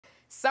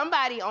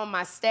Somebody on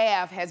my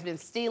staff has been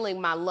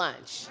stealing my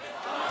lunch.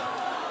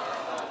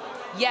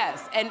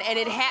 Yes, and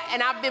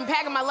I've been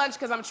packing my lunch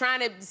because I'm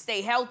trying to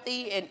stay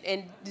healthy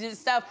and do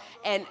stuff,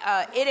 and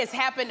it has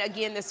happened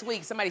again this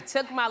week. Somebody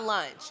took my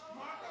lunch.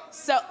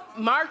 So,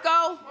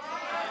 Marco,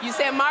 you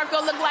said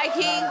Marco looked like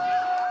he?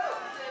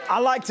 I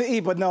like to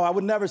eat, but no, I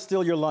would never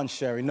steal your lunch,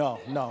 Sherri. No,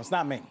 it's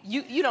not me.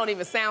 You don't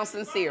even sound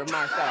sincere,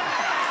 Marco.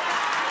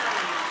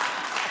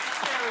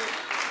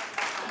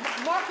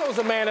 Marco's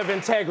a man of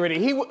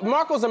integrity.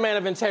 Marco's a man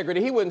of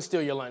integrity. He wouldn't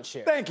steal your lunch,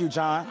 Sherri. Thank you,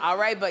 John. All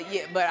right, but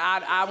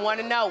I want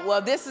to know.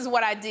 Well, this is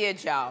what I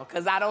did, y'all,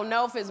 because I don't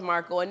know if it's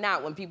Marco or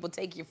not when people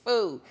take your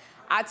food.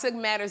 I took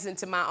matters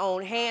into my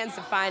own hands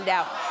to find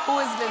out who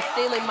has been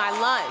stealing my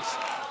lunch.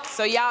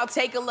 So y'all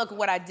take a look at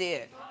what I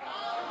did.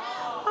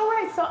 All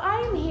right, so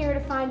I am here to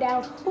find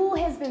out who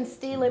has been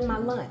stealing my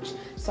lunch.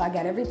 So I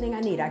got everything I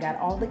need. I got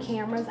all the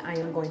cameras. I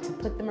am going to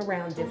put them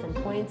around different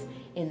points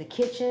in the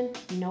kitchen.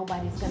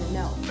 Nobody's gonna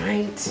know.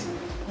 Right.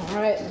 All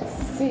right,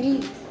 let's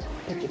see.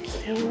 Put the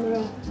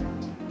camera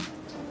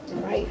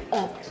right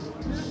up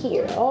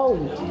here. Oh,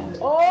 yeah.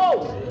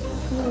 Oh!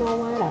 You know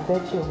what? I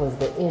bet you it was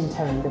the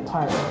intern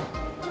department.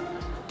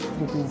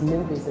 With these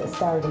newbies that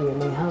start here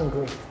and they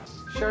hungry.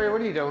 Sherri,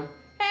 what are you doing?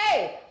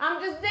 Hey, I'm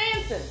just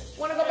dancing.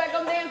 Want to go back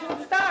on Dancing with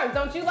the Stars?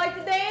 Don't you like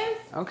to dance?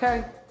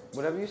 Okay,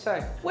 whatever you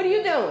say. What are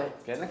you doing?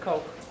 Getting a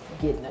Coke.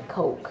 Getting a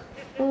Coke.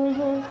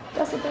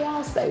 That's what they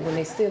all say when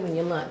they stealing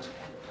your lunch.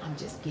 I'm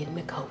just getting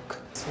a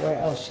Coke. So where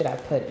else should I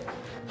put it?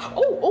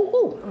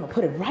 Oh, I'm gonna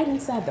put it right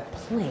inside the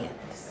plant.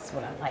 This is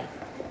what I like.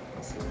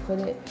 So put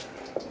it,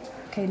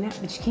 okay, now,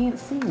 but you can't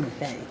see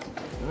anything.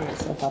 All right,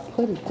 so if I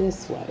put it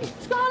this way.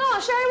 What's going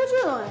on, Sherri? What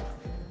you doing?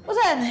 What's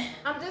happening?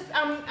 I'm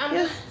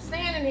just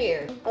standing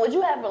here. What'd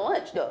you have for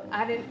lunch, though?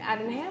 I didn't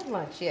have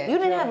lunch yet. You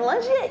didn't have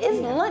lunch yet?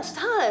 It's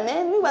lunchtime,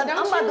 man.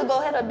 I'm about to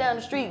go head up down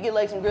the street and get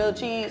like some grilled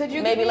cheese. Could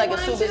you maybe give me like one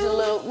a soup. too? It's a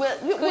little. Well,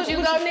 Could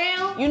you go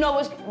now? You know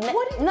what's?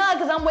 Nah,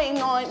 because I'm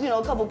waiting on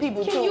a couple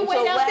people too. Can you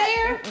wait out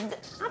there?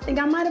 I think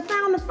I might have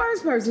found the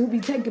first person who'd be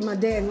taking my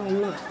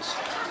daggone lunch.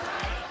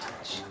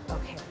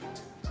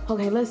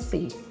 Okay, let's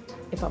see.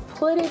 If I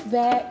put it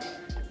back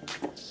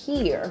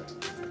here,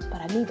 but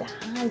I need to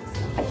hide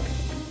something.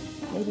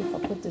 Maybe if I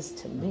put this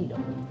tomato,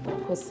 I'll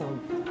put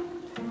some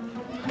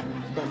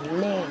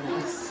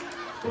bananas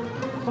in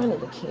front of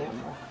the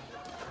camera.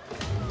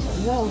 There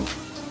we go.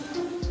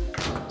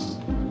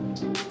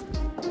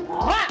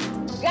 Aha!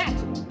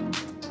 Gotcha!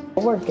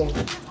 Working.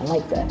 I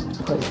like that.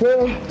 Put it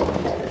there.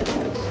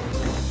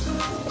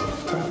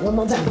 One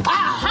more time.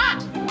 Aha!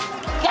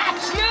 Got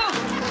you!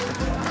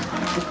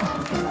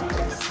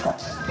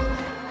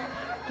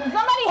 Can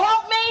somebody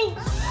help me?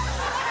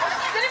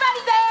 Is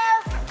anybody there?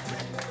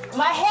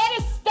 My head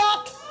is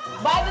stuck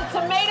by the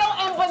tomato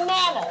and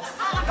bananas.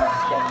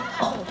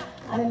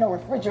 I didn't know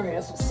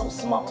refrigerators were so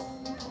small.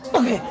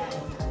 Okay.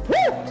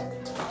 Woo!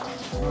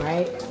 All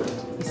right.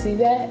 You see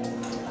that?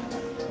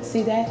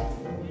 See that?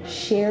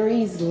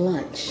 Sherri's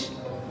lunch.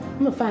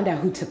 I'm gonna find out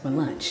who took my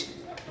lunch.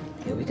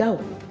 Here we go.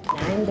 Now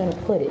I'm gonna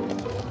put it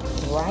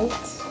right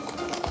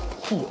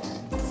here.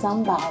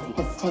 Somebody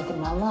is taking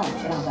my lunch,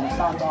 and I'm gonna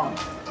find out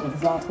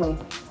exactly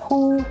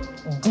who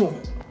did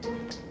it.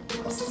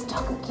 I'm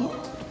stuck again.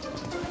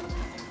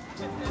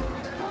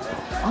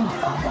 I'm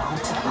gonna find out who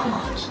took my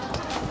lunch.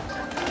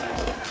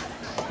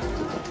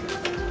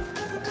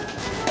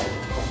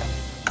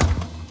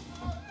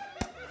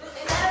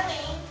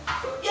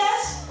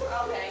 Yes.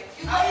 Okay.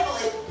 You label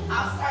it.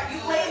 I'll start. You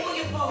label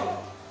your food.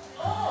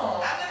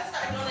 Oh. I'm gonna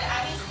start doing it.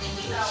 I need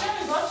sticky notes.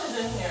 Sherri's lunch is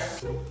in here.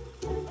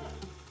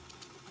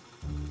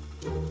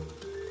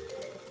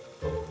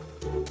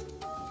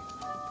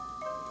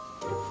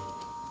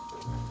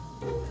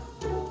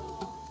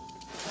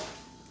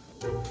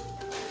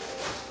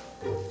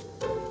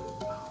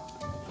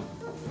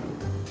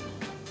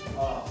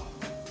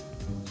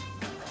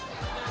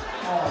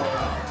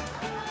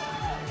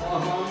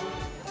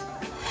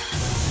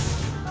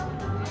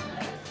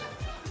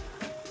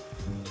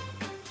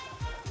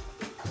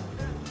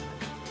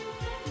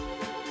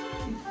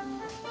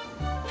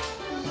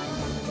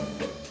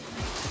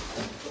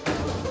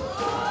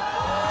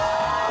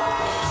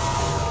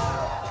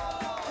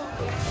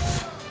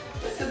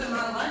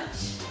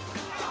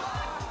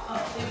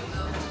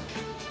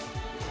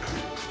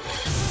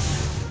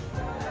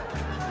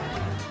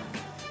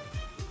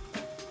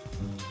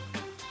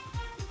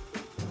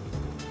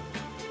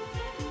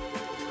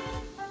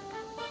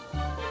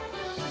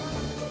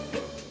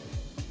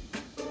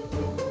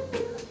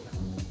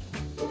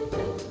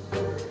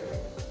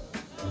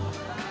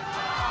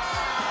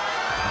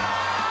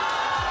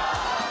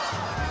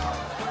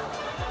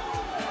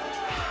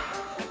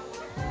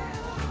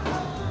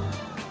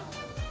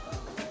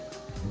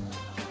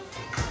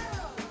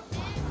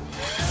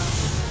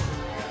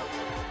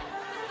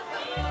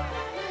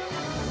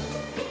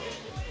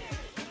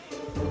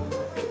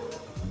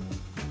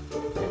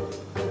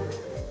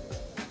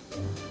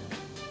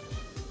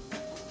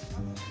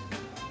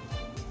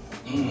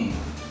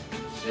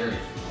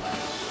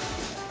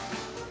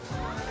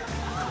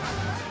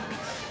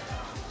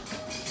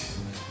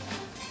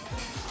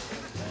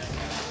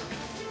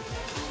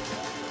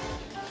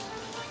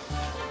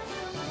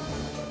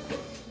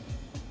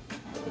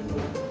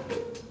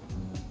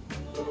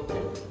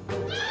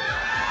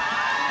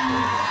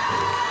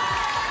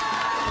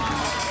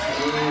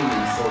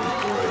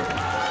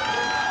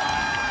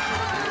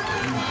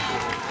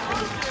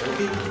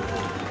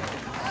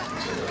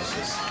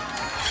 delicious.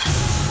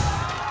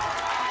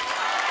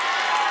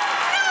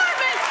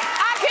 Norman!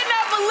 I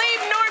cannot believe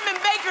Norman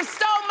Baker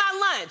stole my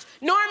lunch.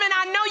 Norman,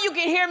 I know you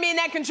can hear me in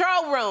that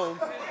control room.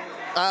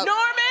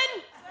 Norman!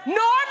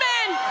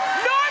 Norman!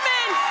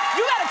 Norman!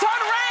 You gotta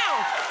turn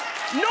around.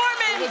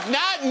 Norman! It was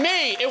not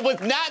me. It was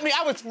not me.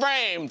 I was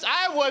framed.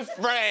 I was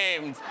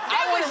framed.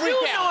 That was you,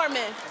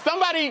 Norman.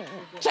 Somebody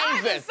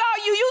change I this. just saw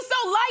you. You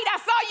so light. I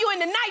saw you in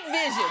the night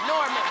vision,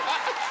 Norman.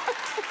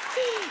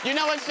 You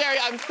know what, Sherri?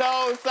 I'm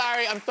so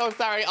sorry. I'm so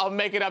sorry. I'll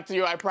make it up to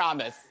you, I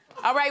promise.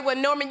 All right, well,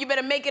 Norman, you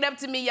better make it up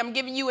to me. I'm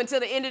giving you until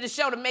the end of the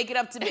show to make it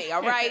up to me,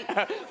 all right?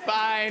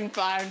 Fine,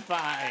 fine,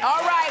 fine.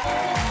 All right,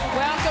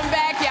 welcome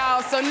back,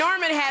 y'all. So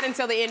Norman had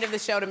until the end of the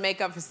show to make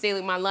up for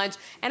stealing my lunch,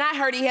 and I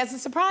heard he has a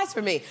surprise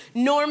for me.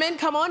 Norman,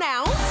 come on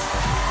out.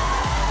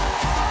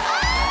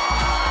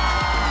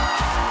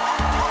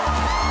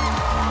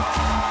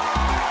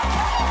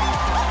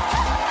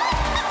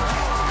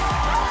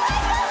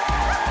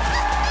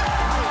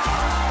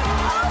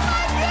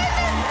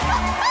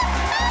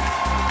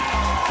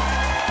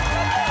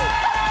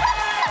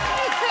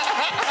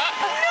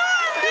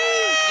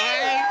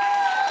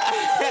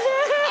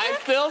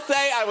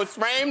 I was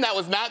framed. That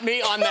was not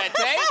me on that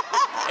tape.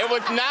 It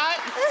was not.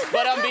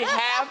 But on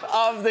behalf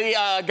of the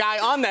guy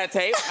on that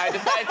tape, I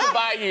decided to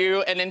buy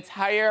you an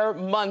entire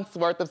month's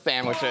worth of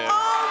sandwiches.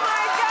 Oh,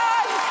 my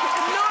God.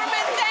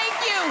 Norman, thank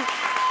you.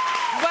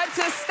 But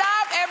to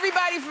stop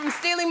everybody from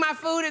stealing my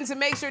food and to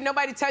make sure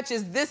nobody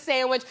touches this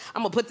sandwich,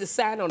 I'm going to put the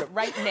sign on it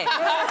right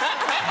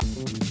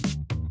now.